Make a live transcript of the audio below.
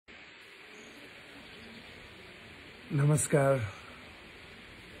नमस्कार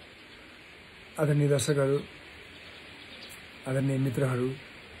आदरणीय दर्शकहरू, आदरणीय मित्रहरू,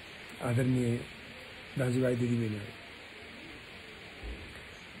 आदरणीय दाजुभाइ दिदीबहिनीहरू,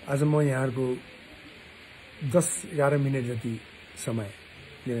 आज म यहाँहरुको 10-11 मिनेट जति समय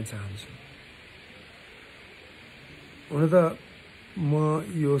लिन चाहन्छु। हुन त म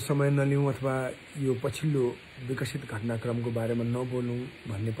यो समय नलिउँ अथवा यो पछिल्लो विकसित घटनाक्रमको बारेमा नबोलौं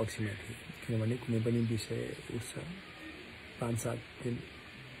भन्ने पक्षमा थिए, किनभने कुनै पनि विषय उठ्छ 5-7 दिन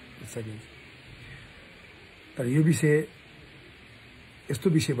सकिन्छ। तर यो विषय यस्तो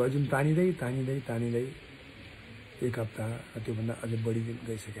विषय भयो जुन तानिँदै एक हप्ता र त्योभन्दा अझ बढी दिन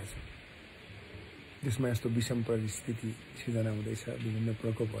गइसकेको छ। देशमा यस्तो विषम परिस्थिति सिर्जना हुँदैछ, विभिन्न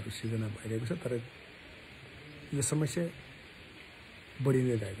प्रकोपहरू सिर्जना भइरहेको छ, तर यो समस्या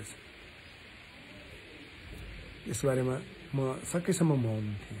बढिँदै गएको छ। यस बारेमा म सकेसम्म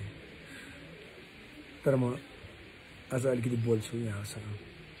मौन थिएँ, तर म आज अलिकति बोल्छु यहाँसँग।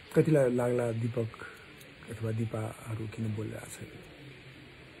 कतिलाई लाग्ला दीपक अथवा दिपाहरू किन बोलिरहेछ,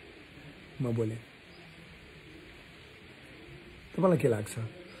 म बोले। तपाईलाई के लाग्छ,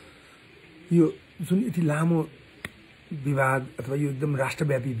 यो जुन यति लामो विवाद अथवा यो एकदम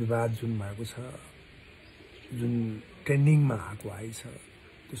राष्ट्रव्यापी विवाद जुन भएको छ, जुन ट्रेन्डिङमा आएको आइछ,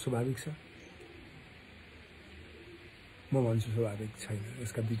 त्यो स्वाभाविक छ? म भन्छु स्वाभाविक छैन।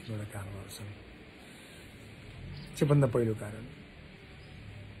 यसका दुई तीनवटा कारणहरू छन्। सबभन्दा पहिलो कारण,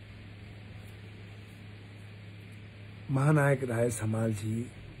 महानायक राजेश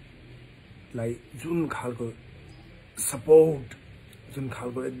हमालजीलाई जुन खालको सपोर्ट, जुन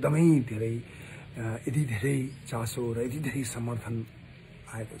खालको एकदमै धेरै यति धेरै चासो र यति धेरै समर्थन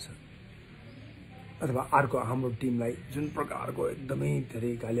आएको छ, अथवा अर्को हाम्रो टिमलाई जुन प्रकारको एकदमै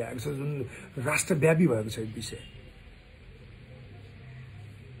धेरै गाली आएको छ, जुन राष्ट्रव्यापी भएको छ विषय,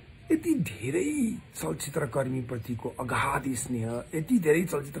 यति धेरै चलचित्र कर्मी प्रतिको अगाध स्नेह, यति धेरै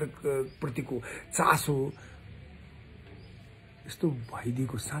चलचित्र प्रतिको चासो यस्तो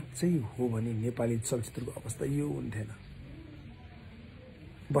भइदिएको साँच्चै हो भने नेपाली चलचित्रको अवस्था यो हुन्थेन।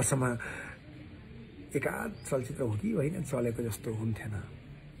 वर्षमा एकाध चलचित्र हो कि होइन चलेको जस्तो हुन्थेन।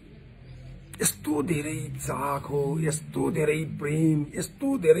 यस्तो धेरै चाख हो, यस्तो धेरै प्रेम,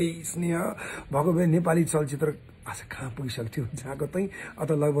 यस्तो धेरै स्नेह भएको भए नेपाली चलचित्र आज कहाँ पुगिसक्थ्यो, जहाँको त्यही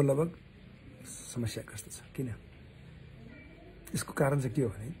अथवा लगभग समस्याग्रस्त छ। किन? यसको कारण चाहिँ के हो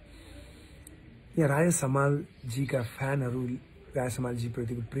भने, यहाँ राजेश हमालजीका फ्यानहरू राजेश हमालजी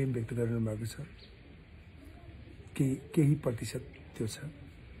प्रतिको प्रेम व्यक्त गरिरहनु भएको छ, केही प्रतिशत त्यो छ,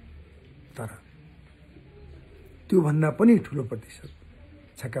 तर त्योभन्दा पनि ठूलो प्रतिशत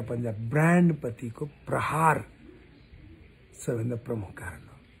छक्का पन्जाब ब्रान्ड प्रतिको प्रहार सबैभन्दा प्रमुख कारण हो।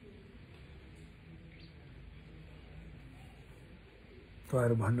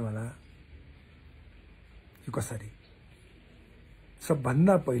 तपाईहरु भन्नु होला यो कसरी?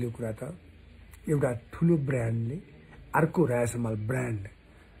 सबभन्दा पहिलो कुरा त एउटा ठूलो ब्रान्डले अर्को राजेश हमाल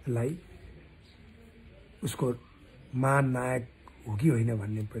ब्रान्डलाई उसको महानायक हो कि होइन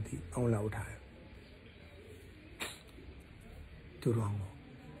भन्ने प्रति औँला उठायो। त्यो रङ हो,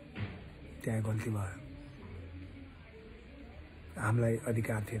 त्यहाँ गल्ती भयो। हामीलाई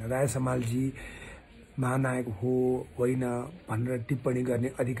अधिकार थिएन। राजेश हमालजी महानायक हो होइन भनेर टिप्पणी गर्ने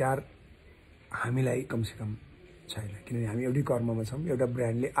अधिकार हामीलाई कमसेकम छैन, किनभने हामी एउटै कर्ममा छौं। एउटा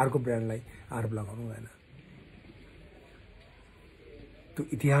ब्रान्डले अर्को ब्रान्डलाई आरोप लगाउनु हुँदैन। त्यो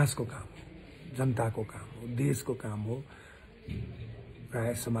इतिहासको काम हो, जनताको काम हो, देशको काम हो।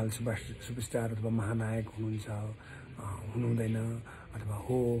 राजेश हमाल सुपरस्टार अथवा महानायक हुनुहुन्छ हुनु हुँदैन अथवा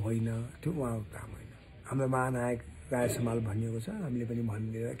हो होइन, त्यो उहाँको काम होइन। हाम्रो महानायक राजेश हमाल भनिएको छ, हामीले पनि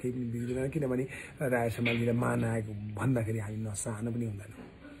भनिदिएर केही पनि बिग्रिदैन, किनभने राजेश हमालजीलाई महानायक भन्दाखेरि हामी नसानो पनि हुँदैन।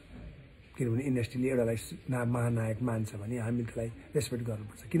 किनभने इन्डस्ट्रीले एउटालाई महानायक मान्छ भने हामी त्यसलाई रेस्पेक्ट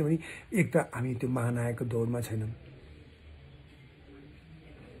गर्नुपर्छ, किनभने एक त हामी त्यो महानायकको दौडमा छैनौं,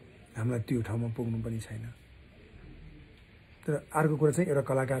 हामीलाई त्यो ठाउँमा पुग्नु पनि छैन। तर अर्को कुरा चाहिँ एउटा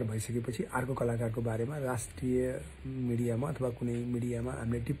कलाकार भइसकेपछि अर्को कलाकारको बारेमा राष्ट्रिय मिडियामा अथवा कुनै मिडियामा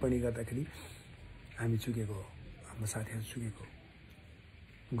हामीले टिप्पणी गर्दाखेरि हामी चुकेको हो, हाम्रो साथीहरू चुकेको।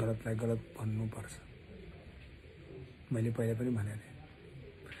 गलतलाई गलत भन्नुपर्छ। मैले पहिला पनि भनेको थिएँ,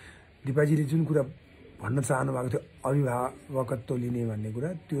 दिपाजीले जुन कुरा भन्न चाहनु भएको थियो अभिभावकत्व लिने भन्ने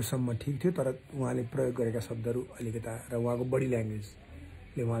कुरा, त्योसम्म ठिक थियो, तर उहाँले प्रयोग गरेका शब्दहरू अलिकता र उहाँको बडी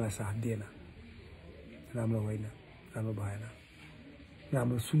ल्याङ्ग्वेजले उहाँलाई साथ दिएन। राम्रो होइन, राम्रो भएन,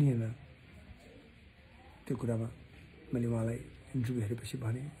 राम्रो सुनिएन। त्यो कुरामा मैले उहाँलाई इन्टरभ्यू हेरेपछि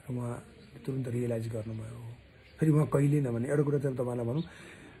भने र उहाँ तुरुन्त रियलाइज गर्नुभयो। फेरि उहाँ कहिले नभने एउटा कुरा चाहिँ तपाईँलाई भनौँ,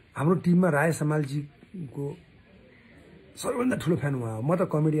 हाम्रो टिममा राजेश हमालजीको सबैभन्दा ठुलो फ्यान उहाँ हो। म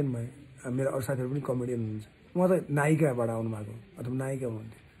त कमेडियन भएँ, मेरो अरू साथीहरू पनि कमेडियन हुनुहुन्छ, उहाँ त नायिकाबाट आउनु भएको अथवा नायिका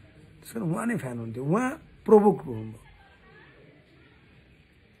हुनुहुन्थ्यो, त्यस कारण उहाँ नै फ्यान हुन्थ्यो, उहाँ प्रोभोक हुनुभयो।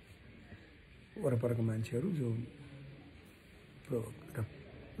 वरपरको मान्छेहरू जो प्रोभोक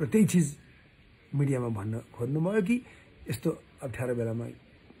र त्यही चिज मिडियामा भन्न खोज्नुभयो कि यस्तो अप्ठ्यारो बेलामा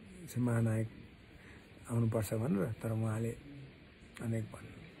चाहिँ महानायक आउनुपर्छ भनेर, तर उहाँले अनेक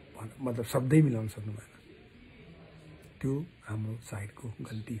मतलब शब्दै मिलाउन सक्नु भएन। त्यो हाम्रो साइडको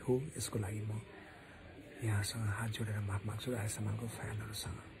गल्ती हो। यसको लागि म यहाँसँग हात जोडेर माफ माग्छु राजेश हमालको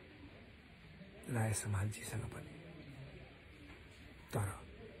फ्यानहरूसँग, राजेश हमालजीसँग पनि। तर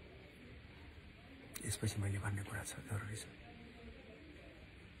यसपछि मैले भन्ने कुरा छ, जरुरी छ,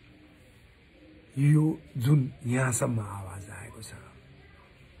 यो जुन यहाँसम्म आवाज आएको छ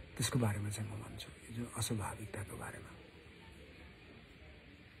त्यसको बारेमा चाहिँ म भन्छु, यो जुन अस्वाभाविकताको बारेमा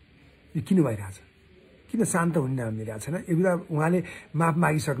यो किन भइरहेछ, किन शान्त हुन मिलिरहेको छैन। एक बेला उहाँले माफ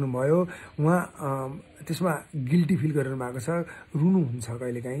मागिसक्नुभयो, उहाँ त्यसमा गिल्टी फिल गरेर भएको छ, रुनुहुन्छ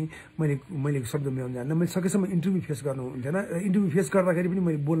कहिलेकाहीँ। मैले शब्द मिलाउन जान्न, मैले सकेसम्म इन्टरभ्यू फेस गर्नुहुन्थेन, इन्टरभ्यू फेस गर्दाखेरि पनि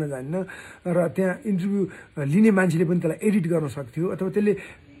मैले बोल्न जान्न, र त्यहाँ इन्टरभ्यू लिने मान्छेले पनि त्यसलाई एडिट गर्न सक्थ्यो अथवा त्यसले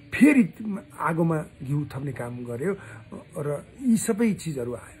फेरि आगोमा घिउ थप्ने काम गर्यो र यी सबै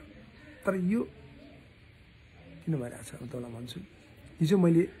चिजहरू आयो। तर यो किन भइरहेछ तपाईँलाई भन्छु, हिजो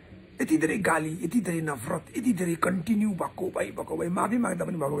मैले यति धेरै गाली, यति धेरै नफरत, यति धेरै कन्टिन्यू भएको भए माफी माग्दा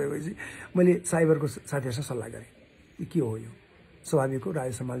पनि भएको भएपछि मैले साइबरको साथीहरूसँग सल्लाह गरेँ, यो के हो, यो स्वाभाविक हो।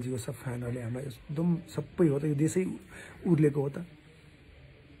 राजेश हमालजीको सब फ्यानहरूले हामीलाई एकदम सबै हो त, यो देशै उर्लेको हो त।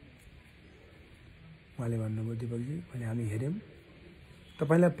 उहाँले भन्नुभयो, दिपकजी भने हामी हेऱ्यौँ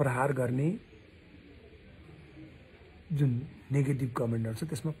तपाईँलाई प्रहार गर्ने जुन नेगेटिभ कमेन्टहरू छ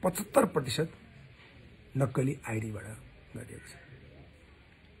त्यसमा 75% नक्कली आइडीबाट गरिएको छ।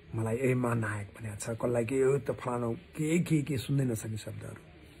 मलाई महानायक भनेको छ, कसलाई के हो त फलानु के सुन्दै नसक्ने शब्दहरू।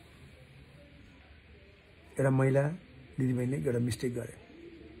 एउटा महिला दिदीबहिनीले एउटा मिस्टेक गरे,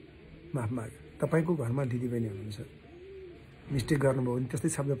 माफ माग्यो। तपाईँको घरमा दिदीबहिनी हुनुहुन्छ, मिस्टेक गर्नुभयो भने त्यस्तै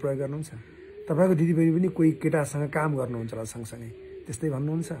शब्द प्रयोग गर्नुहुन्छ। तपाईँको दिदीबहिनी पनि कोही केटासँग काम गर्नुहुन्छ होला सँगसँगै, त्यस्तै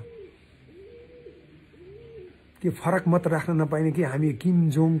भन्नुहुन्छ। के फरक मत राख्न नपाइने कि हामी किम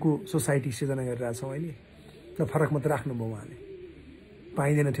जोङको सोसाइटी सिर्जना गरिरहेछौँ अहिले, र फरक मत राख्नुभयो उहाँले।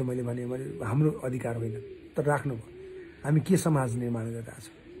 पाइँदैन थियो मैले भने हाम्रो अधिकार होइन, तर राख्नुभयो। हामी के समाज निर्माण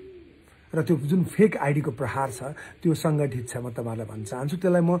गरिरहेछौँ र त्यो जुन फेक आइडीको प्रहार छ त्यो सङ्गठित छ। म तपाईँहरूलाई भन्न चाहन्छु,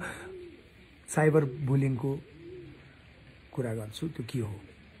 त्यसलाई म साइबर बुलिङको कुरा गर्छु। त्यो के हो,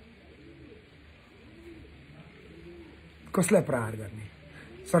 कसलाई प्रहार गर्ने,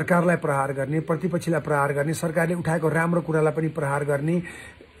 सरकारलाई प्रहार गर्ने, प्रतिपक्षीलाई प्रहार गर्ने, सरकारले उठाएको राम्रो कुरालाई पनि प्रहार गर्ने,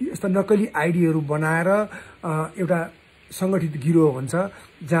 यस्ता नक्कली आइडीहरू बनाएर एउटा सङ्गठित गिरोह हुन्छ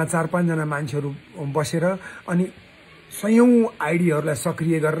जहाँ 4-5 जना मान्छेहरू बसेर अनि सयौं आइडीहरूलाई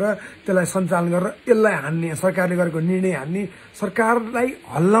सक्रिय गरेर त्यसलाई सञ्चालन गरेर यसलाई हान्ने, सरकारले गरेको निर्णय हान्ने, सरकारलाई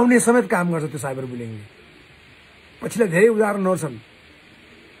हल्लाउने समेत काम गर्छ त्यो साइबर बुलिङले। पछिल्ला धेरै उदाहरणहरू छन्,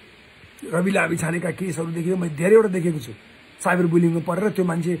 रवि लामी छानेका केसहरू देखेको मैले धेरैवटा देखेको छु। साइबर बुलिङमा परेर त्यो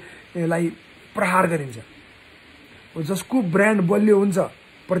मान्छेलाई प्रहार गरिन्छ, जसको ब्रान्ड बलियो हुन्छ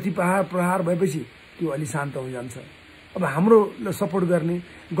प्रहार भएपछि त्यो अलि शान्त हुन जान्छ। अब हाम्रो सपोर्ट गर्ने,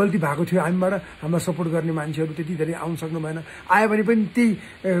 गल्ती भएको थियो हामीबाट, हामीलाई सपोर्ट गर्ने मान्छेहरू त्यति धेरै आउन सक्नु भएन, आयो भने पनि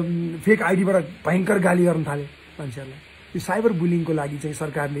त्यही फेक आइडीबाट भयङ्कर गाली गर्न थाले मान्छेहरूलाई। यो साइबर बुलिङको लागि चाहिँ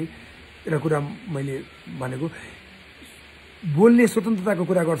सरकारले एउटा कुरा मैले भनेको, बोल्ने स्वतन्त्रताको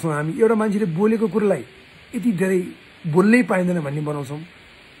कुरा गर्छौँ हामी, एउटा मान्छेले बोलेको कुरालाई यति धेरै बोल्नै पाइँदैन भन्ने बनाउँछौँ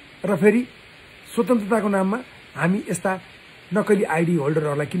र फेरि स्वतन्त्रताको नाममा हामी यस्ता नक्कली आइडी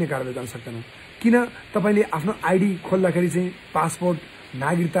होल्डरहरूलाई किन कारवाही गर्न सक्दैनौँ? किन तपाईँले आफ्नो आइडी खोल्दाखेरि चाहिँ पासपोर्ट,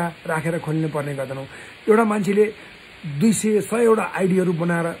 नागरिकता राखेर खोल्नु पर्ने गर्दैनौँ? एउटा मान्छेले 200-100 आइडीहरू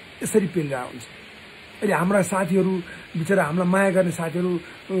बनाएर यसरी पेलिरहेको हुन्छ। अहिले हाम्रा साथीहरू बिचरा, हामीलाई माया गर्ने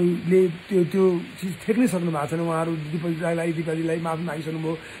साथीहरूले त्यो चिज ठेक्नै सक्नु भएको छैन। उहाँहरू दिपाजीलाई माफी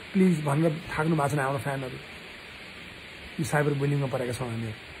मागिसक्नुभयो, प्लिज भनेर थाक्नु भएको छैन हाम्रो फ्यानहरू। यो साइबर बुलिङमा परेका छौँ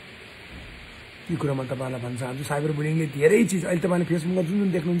हामीहरू। यो कुरा म तपाईँहरूलाई भन्न चाहन्छु, साइबर बुलिङले धेरै चिज, अहिले तपाईँले फेसबुकमा जुन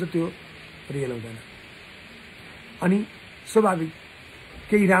देख्नुहुन्छ त्यो रियल हुँदैन। अनि स्वाभाविक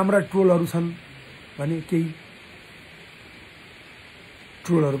केही राम्रा ट्रोलहरू छन् भने केही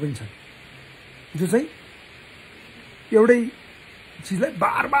ट्रोलहरू पनि छन् जो चाहिँ एउटै चिजलाई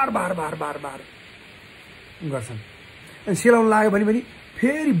बार बार गर्छन्। अनि सेलाउन लाग्यो भने पनि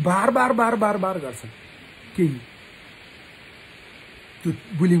फेरि बार बार गर्छन्। केही त्यो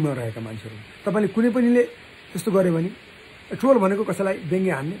बुलिङमा रहेका मान्छेहरू, तपाईँले कुनै पनिले त्यस्तो गर्यो भने, ट्रोल भनेको कसैलाई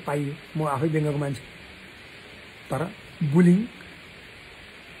व्यङ्ग्य हान्ने पाइयो, म आफै व्यङ्ग्यको मान्छे, तर बुलिङ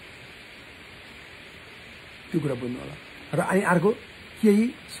त्यो कुरा बुझ्नु होला। र अनि अर्को केही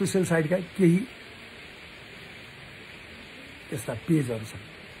सोसियल साइटका केही यस्ता पेजहरू छन्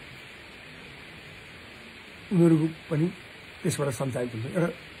उनीहरू पनि त्यसबाट सञ्चालित हुन्छ एउटा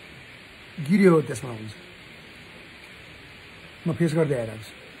गिरी हो त्यसमा हुन्छ म फेस गर्दै आइरहेको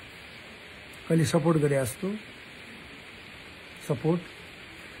छु कहिले सपोर्ट गरे जस्तो सपोर्ट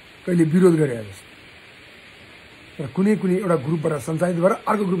कहिले विरोध गरे जस्तो र कुनै एउटा ग्रुपबाट सञ्चालित भएर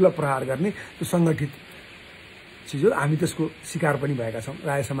अर्को ग्रुपलाई प्रहार गर्ने त्यो सङ्गठित चिज हो हामी त्यसको शिकार पनि भएका छौँ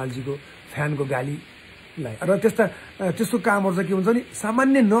राय समालजीको फ्यानको गालीलाई र त्यस्तो कामहरू चाहिँ के हुन्छ नि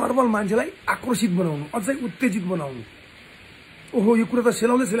सामान्य नर्मल मान्छेलाई आक्रोशित बनाउनु अझै उत्तेजित बनाउनु ओहो यो कुरा त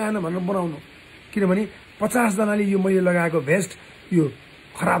सेलाउँदै सेलाएन भनेर बनाउनु किनभने 50 जनाले यो मैले लगाएको भेस्ट यो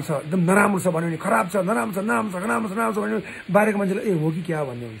खराब छ एकदम नराम्रो छ भन्यो भने खराब छ नराम्रो छ नराम्रो छ भन्यो बाहिरको मान्छेलाई ए हो कि क्या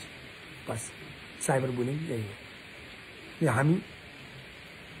भन्ने हुन्छ बस साइबर बुलिङ यही हो यो हामी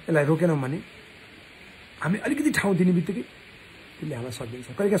यसलाई रोकेनौँ भने हामी अलिकति ठाउँ दिने बित्तिकै त्यसले हामीलाई सकिन्छ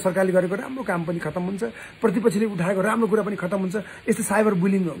कहिलेकाहीँ सरकारले गरेको राम्रो काम पनि खत्तम हुन्छ प्रतिपक्षले उठाएको राम्रो कुरा पनि खत्तम हुन्छ यस्तो साइबर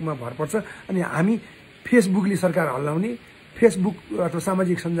बुलिङमा भर पर्छ अनि हामी फेसबुकले सरकार हल्लाउने फेसबुक अथवा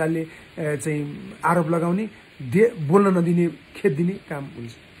सामाजिक सञ्जालले चाहिँ आरोप लगाउने बोल्न नदिने खेद दिने काम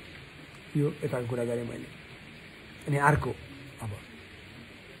हुन्छ यो यताको कुरा गरेँ मैले अनि अर्को अब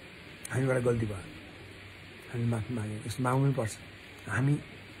हामीबाट गल्ती भयो हामी माफी माग्यौँ यस्तो माग्नै पर्छ हामी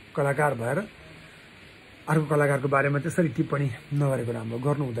कलाकार भएर अर्को कलाकारको बारेमा त्यसरी टिप्पणी नगरेको राम्रो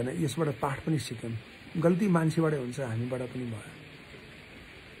गर्नु हुँदैन यसबाट पाठ पनि सिक्यौँ गल्ती मान्छेबाटै हुन्छ हामीबाट पनि भयो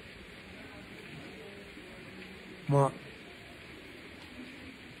म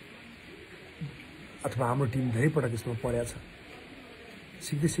अथवा हाम्रो टिम धेरै पटक यसमा परेको छ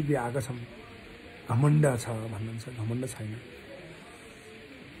सिक्दै सिक्दै आएका छौँ घमण्ड छ भन्नुहुन्छ घमण्ड छैन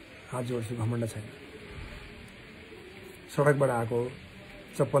हात जोड्छु घमण्ड छैन सडकबाट आएको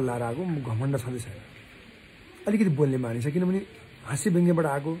चप्पल लाएर आएको घमण्ड छँदै छैन अलिकति बोल्ने मानिस किनभने हाँसी व्यङ्ग्यबाट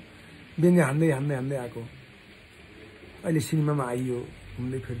आएको व्यङ्ग्य हान्दै हान्दै हान्दै आएको अहिले सिनेमामा आइयो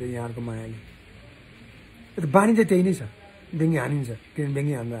घुम्दै फिर्दै यहाँहरूको मायाले यो त बानी चाहिँ त्यही नै छ व्यङ्ग्य हानिन्छ किनभने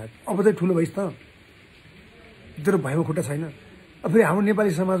व्यङ्ग्य हान्दै आएको अब चाहिँ ठुलो भइस् त तेरो भयमा खुट्टा छैन अब फेरि हाम्रो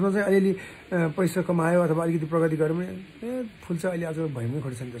नेपाली समाजमा चाहिँ अलिअलि पैसा कमायो अथवा अलिकति प्रगति गऱ्यो भने ए फुल्छ अहिले आज भयमै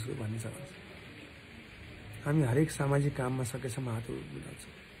खुट्टा छैन त्यसको भन्ने छ हामी हरेक सामाजिक काममा सकेसम्म हात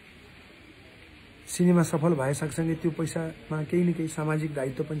मिलाउँछौँ सिनेमा सफल भए सँगसँगै त्यो पैसामा केही न केही सामाजिक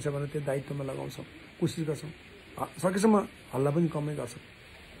दायित्व पनि छ भने त्यो दायित्वमा लगाउँछौँ कोसिस गर्छौँ सकेसम्म हल्ला पनि कमै गर्छौँ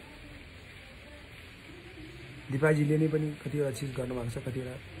दिपाजीले नै पनि कतिवटा चिज गर्नुभएको छ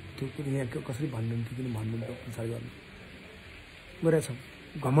कतिवटा त्यो यहाँ कसरी भन्नुहुन्थ्यो किन भन्नुहुन्थ्यो प्रचार गर्नु गरेका छौँ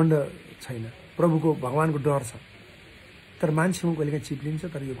घमण्ड छैन प्रभुको भगवानको डर छ तर मान्छेमा कहिलेकाहीँ चिप्लिन्छ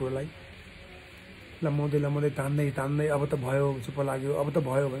तर यो कुरोलाई लम्माउँदै तान्दै अब त भयो चुप्प लाग्यो अब त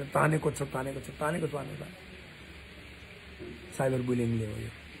भयो भने तानेको छ साइबर बुलिङले हो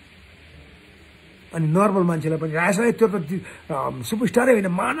यो अनि नर्मल मान्छेलाई पनि राखेछ त्यो त सुपरस्टारै होइन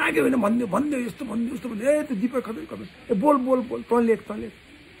मानाकै होइन भन्यो यस्तो भन्यो उस्तो भन्यो ए त्यो दिपक खतै ए बोल तँ लेख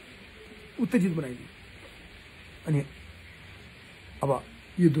उत्तेजित बनाइदियो अनि अब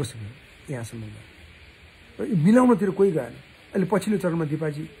यो दोष भयो यहाँसम्म गयो मिलाउनतिर कोही गएन अहिले पछिल्लो चरणमा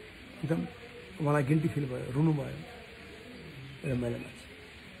दिपाजी एकदम मलाई गिल्टी फिल भयो रुनु भयो एउटा महिला मान्छे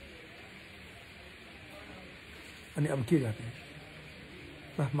अनि अब के गर्ने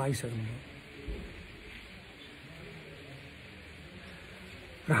माफी मागिसक्नु भयो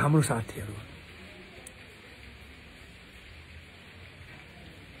र हाम्रो साथीहरू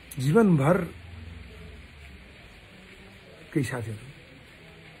जीवनभर केही साथीहरू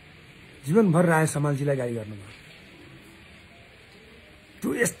जीवनभर राय समालजीलाई गाली गर्नुभयो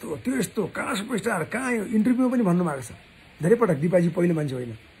त्यो यस्तो कहाँ सुपरस्टार कहाँ यो इन्टरभ्यूमा पनि भन्नुभएको छ धेरै पटक दिपाजी पहिलो मान्छे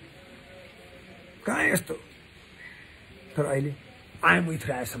होइन कहाँ यस्तो तर अहिले आई एम विथ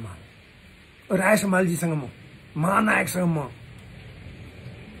राय समालजीसँग म महानायकसँग म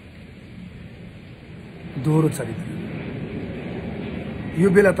दोहोरो चरित्र यो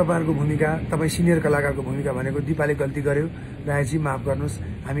बेला तपाईँहरूको भूमिका तपाईँ सिनियर कलाकारको भूमिका भनेको दिपाले गल्ती गर्यो रायजी माफ गर्नुहोस्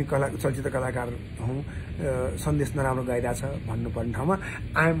हामी चलचित्र कलाकार हौँ सन्देश नराम्रो गइरहेछ भन्नुपर्ने ठाउँमा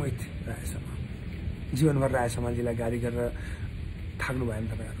आइएम विथ राय समाल जीवनभर राय समालजीलाई गाली गरेर थाक्नु भयो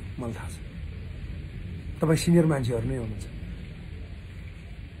भने तपाईँहरू मलाई थाहा छ तपाईँ सिनियर मान्छेहरू नै हुनुहुन्छ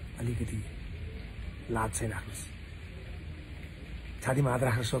अलिकति लाज चाहिँ राख्नुहोस् छातीमा हात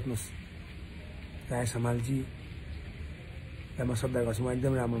राखेर सोध्नुहोस् राय समालजी म श्रद्धा गर्छु म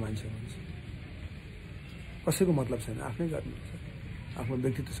एकदम राम्रो मान्छे हुनुहुन्छ कसैको मतलब छैन आफ्नै गर्नुहुन्छ आफ्नो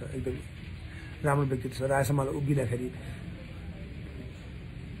व्यक्तित्व छ एकदम राम्रो व्यक्तित्व छ राय समाल उभिँदाखेरि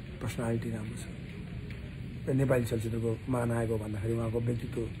पर्सनालिटी राम्रो छ नेपाली चलचित्रको महानायक हो भन्दाखेरि उहाँको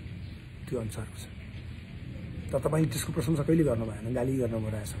व्यक्तित्व त्यो अनुसारको छ तर तपाईँ त्यसको प्रशंसा कहिले गर्नु भएन, गाली गर्नु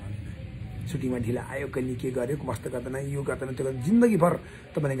भइरहेछ भने सुटिङमा ढिला आयो, कहिले के गर्यो, कस्तो गर्दैन, यो गर्दैन, त्यो गर्दैन, जिन्दगीभर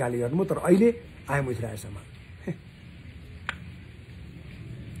तपाईँले गाली गर्नुभयो। तर अहिले आयो मुथि राजेश हमाल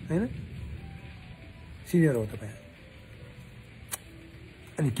होइन, सिनियर हो तपाईँ।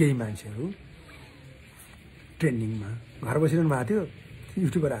 अनि केही मान्छेहरू ट्रेन्डिङमा घर बसिरहनु भएको थियो,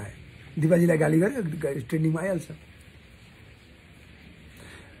 युट्युबर आयो, दिपाजीलाई गाली गर्यो, ट्रेन्डिङमा आइहाल्छ।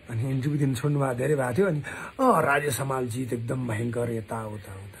 अनि इन्टरभ्यू दिन छोड्नु भएको धेरै भएको थियो। अनि राजेश हमालजी त एकदम भयङ्कर, यता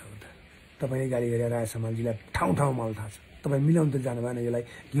उता उता उता तपाईँले गाली गरेर राजेश हमालजीलाई ठाउँ ठाउँमा मलाई थाहा छ। तपाईँ मिलाउनु त जानु भएन, यसलाई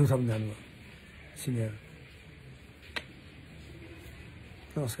घिउ थप्नु जानुभयो। सिनियर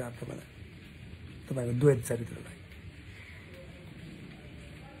नमस्कार तपाईँलाई, तपाईँको द्वैत चरित्रलाई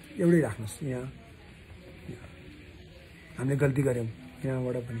एउटै राख्नुहोस्। यहाँ हामीले गल्ती गऱ्यौँ,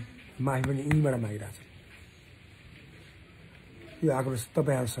 यहाँबाट पनि माफी पनि यहीँबाट मागिरहेको छ। यो आक्रोश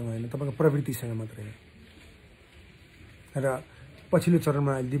तपाईँहरूसँग होइन, तपाईँको प्रवृत्तिसँग मात्रै हो। र पछिल्लो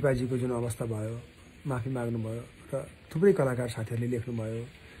चरणमा दिपाजीको जुन अवस्था भयो, माफी माग्नुभयो र थुप्रै कलाकार साथीहरूले लेख्नुभयो,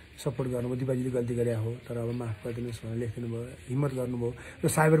 सपोर्ट गर्नुभयो, दिपाजीले गल्ती गरे हो तर अब माफ गरिदिनुहोस् भनेर लेखिदिनु भयो, हिम्मत गर्नुभयो। र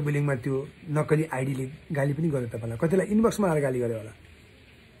साइबर बुलिङमा त्यो नक्कली आइडीले गाली पनि गर्यो तपाईँलाई, कतिलाई इनबक्समा आएर गाली गर्यो होला,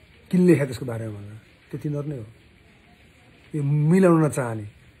 किन लेखे त्यसको बारेमा भनेर। त्यो तिनीहरू नै हो, यो मिलाउन नचाहने,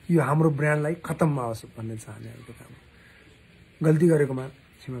 यो हाम्रो ब्रान्डलाई खत्तममा आओस् भन्ने चाहनेहरूको काम। गल्ती गरेकोमा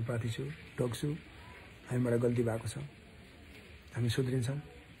क्षमाप्रार्थी छु, ढोग्छु, हामीबाट गल्ती भएको छ, हामी सुध्रिन्छौँ।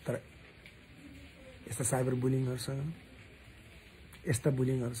 तर यस्ता साइबर बुलिङहरूसँग, यस्ता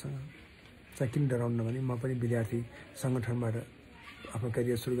बुलिङहरूसँग चाहिँ किन डराउनु भने म पनि विद्यार्थी सङ्गठनबाट आफ्नो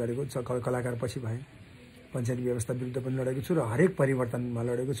करियर सुरु गरेको, कलाकार पछि भएँ, पञ्चायत व्यवस्था विरुद्ध पनि लडेको छु र हरेक परिवर्तनमा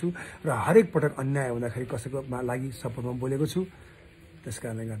लडेको छु र हरेक पटक अन्याय हुँदाखेरि कसैको लागि सपोर्टमा बोलेको छु। त्यस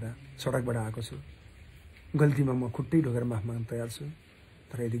कारणले गर्दा सडकबाट आएको छु, गल्तीमा म खुट्टै ढोकेर माफ माग्न तयार छु।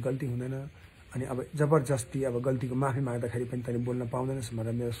 तर यदि गल्ती हुँदैन अनि अब जबरजस्ती अब गल्तीको माफी माग्दाखेरि पनि तैँले बोल्न पाउँदैनस्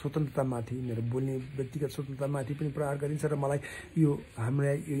भनेर मेरो स्वतन्त्रतामाथि, मेरो बोल्ने व्यक्तिगत स्वतन्त्रतामाथि पनि प्रहार गरिन्छ र मलाई यो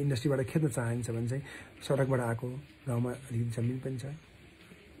हामीलाई यो इन्डस्ट्रीबाट खेद्न चाहन्छ भने चाहिँ सडकबाट आएको, गाउँमा अलिकति जमिन पनि छ,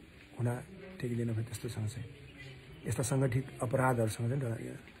 हुँदा टेकिँदैन भने त्यस्तोसँग चाहिँ यस्ता सङ्गठित अपराधहरूसँग चाहिँ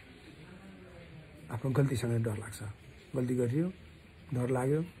डराइएन। आफ्नो गल्तीसँग डर लाग्छ, गल्ती गरियो, डर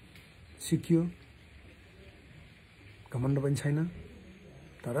लाग्यो, सिकियो, घमण्ड पनि छैन।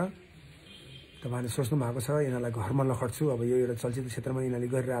 तर तपाईँहरूले सोच्नु भएको छ यिनीहरूलाई घरमा लखट्छु, अब यो एउटा चलचित्र क्षेत्रमा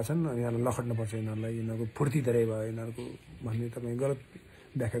यिनीहरूले गरिरहेछन् अनि यिनीहरूलाई लखट्नुपर्छ, यिनीहरूलाई यिनीहरूको फुर्ती धेरै भयो यिनीहरूको भन्ने तपाईँ गलत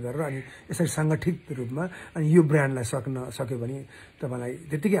व्याख्या गरेर अनि यसरी सङ्गठित रूपमा अनि यो ब्रान्डलाई सक्यो भने तपाईँलाई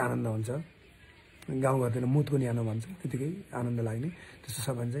त्यत्तिकै आनन्द हुन्छ। गाउँघरतिर मुतको न्यानो भन्छ, त्यत्तिकै आनन्द लाग्ने। त्यस्तो छ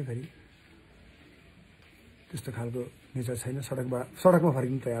भने चाहिँ फेरि त्यस्तो खालको नेचर छैन। सडकमा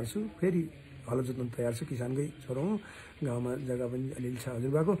फर्किनु तयार छु, फेरि हलो जोत्नु तयार छु, किसानकै छोरो हुँ, गाउँमा जग्गा पनि अलिअलि छ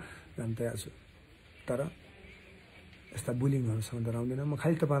हजुरबाको, जानु तयार छु। तर यस्ता बुलिङहरूसँग डराउँदैन म।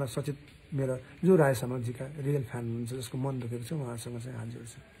 खालि तपाईँलाई सचेत मेरो जो राजेश हमालजीका रियल फ्यान हुनुहुन्छ, जसको मन दुखेको छ, उहाँहरूसँग चाहिँ हात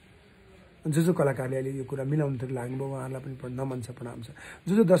जोड्छु। जो कलाकारले अहिले यो कुरा मिलाउनुतिर लाग्नुभयो उहाँहरूलाई पनि नमन छ, प्रणाम छ।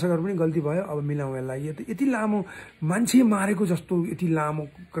 जो दर्शकहरू पनि गल्ती भयो, अब मिलाउँ यसलाई। यति लामो मान्छे मारेको जस्तो, यति लामो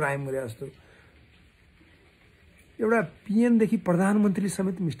क्राइम गरे जस्तो एउटा पिएमदेखि प्रधानमन्त्रीले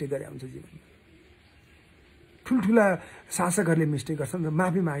समेत मिस्टेक गरे हुन्छ जीवनमा। ठुल्ठुला शासकहरूले मिस्टेक गर्छन् र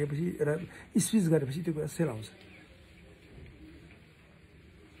माफी मागेपछि र स्पिच गरेपछि त्यो कुरा सेलाउँछ।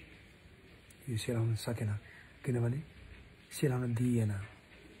 यो सेलाउन सकेन, किनभने सेलाउन दिएन।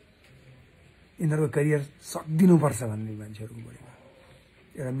 यिनीहरूको करियर सक्दिनुपर्छ भन्ने मान्छेहरूको बढीमा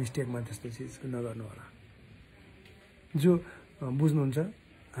एउटा मिस्टेकमा त्यस्तो चिज नगर्नु होला। जो बुझ्नुहुन्छ,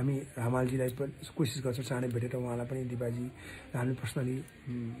 हामी हमालजीलाई पनि कोसिस गर्छौँ चाँडै भेटेर उहाँलाई पनि, दिपाजी हामी पर्सनली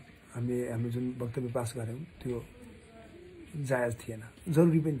हामीले जुन वक्तव्य पास गऱ्यौँ त्यो जायज थिएन,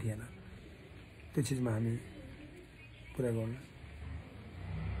 जरुरी पनि थिएन। त्यो चिजमा हामी पुरा गर्नु,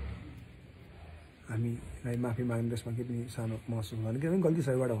 हामीलाई माफी माग्ने त्यसमा केही पनि सानो महसुस हुँदैन, किनभने गल्ती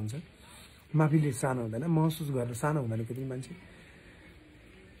सबैबाट हुन्छ। माफीले सानो हुँदैन, महसुस गरेर सानो हुँदैन केही पनि मान्छे।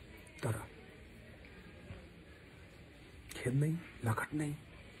 तर खेद्नै लखट्नै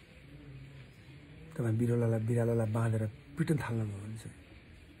तपाईँ बिरालोलाई बाँधेर पिट्न थाल्नुभयो भने चाहिँ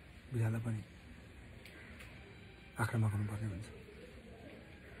बिरालो पनि आक्रामक हुनुपर्ने हुन्छ।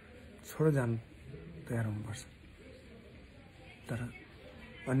 छोड जान तयार हुनुपर्छ। तर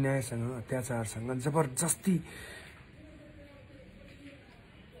अन्यायसँग, अत्याचारसँग जबरजस्ती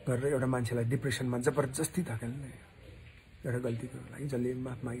गरेर एउटा मान्छेलाई डिप्रेसनमा जबरजस्ती धकेल्ने एउटा गल्तीको लागि जसले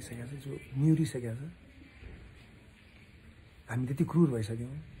माफ मागिसकेको छ, जो निहुरिसकेको छ, हामी त्यति क्रूर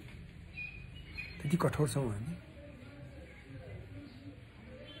भइसक्यौँ, त्यति कठोर छौँ हामी।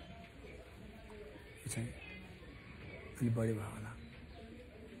 यो चाहिँ अलिक बढी भयो होला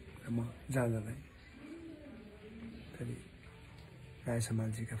र म जाँदै यसरी राजेश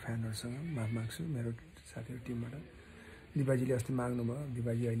हमालजीका फ्यानहरूसँग माफ माग्छु मेरो साथीहरू टिमबाट। दिपाजीले अस्ति माग्नुभयो,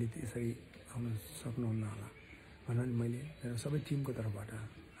 दिपाजी अहिले यसरी आउन सक्नुहुन्न होला भनेर मैले मेरो सबै टिमको तर्फबाट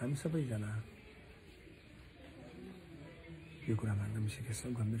हामी सबैजना यो कुरामा एकदम सिरियस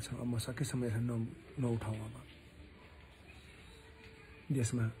छौँ, गम्भीर छौँ। अब म सकेसम्म यसरी नउठाउँ। अब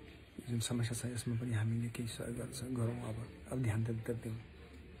देशमा जुन समस्या छ यसमा पनि हामीले केही सहयोग गरौँ। अब ध्यान त दिउँ।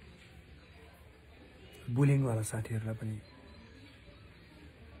 बुलिङवाला साथीहरूलाई पनि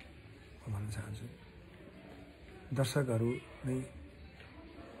म भन्न चाहन्छु, दर्शकहरू नै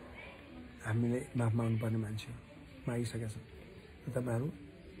हामीले माफ माग्नुपर्ने मान्छे हो, मागिसकेका छौँ। तपाईँहरू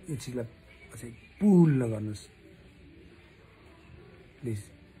यो चिजलाई अझै पुल नगर्नुहोस् प्लिज।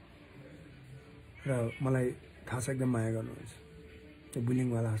 र मलाई थाहा छ एकदम माया गर्नुहुन्छ त्यो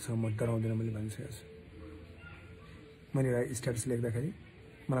बुलिङवालाहरूसँग म डराउँदैन मैले भनिसकेको छु। मैले एउटा स्ट्याटस लेख्दाखेरि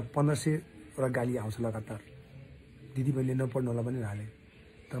मलाई 1500 गाली आउँछ लगातार। दिदीबहिनीले नपढ्नु होला पनि हालेँ,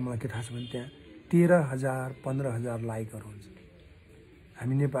 तर मलाई के थाहा छ भने त्यहाँ 13,000 15,000 लाइकहरू हुन्छ।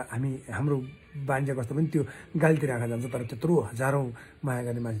 हाम्रो बान्जा कस्तो पनि त्यो गालीतिर आँखा जान्छ, तर त्यत्रो हजारौँ माया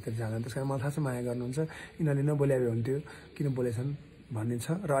गर्ने मान्छेतिर जाँदैन। त्यस कारण मलाई थाहा छ माया गर्नुहुन्छ। यिनीहरूले नबोले हुन्थ्यो, किन बोलेछन् भन्ने छ।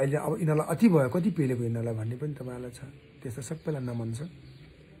 र अहिले अब यिनीहरूलाई अति भयो, कति पेलेको यिनीहरूलाई भन्ने पनि तपाईँहरूलाई छ। त्यस्तो सबैलाई नमन छ,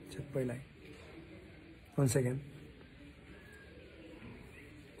 सबैलाई वन्स अगेन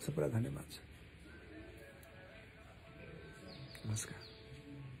सबैलाई धन्यवाद छ। नमस्कार।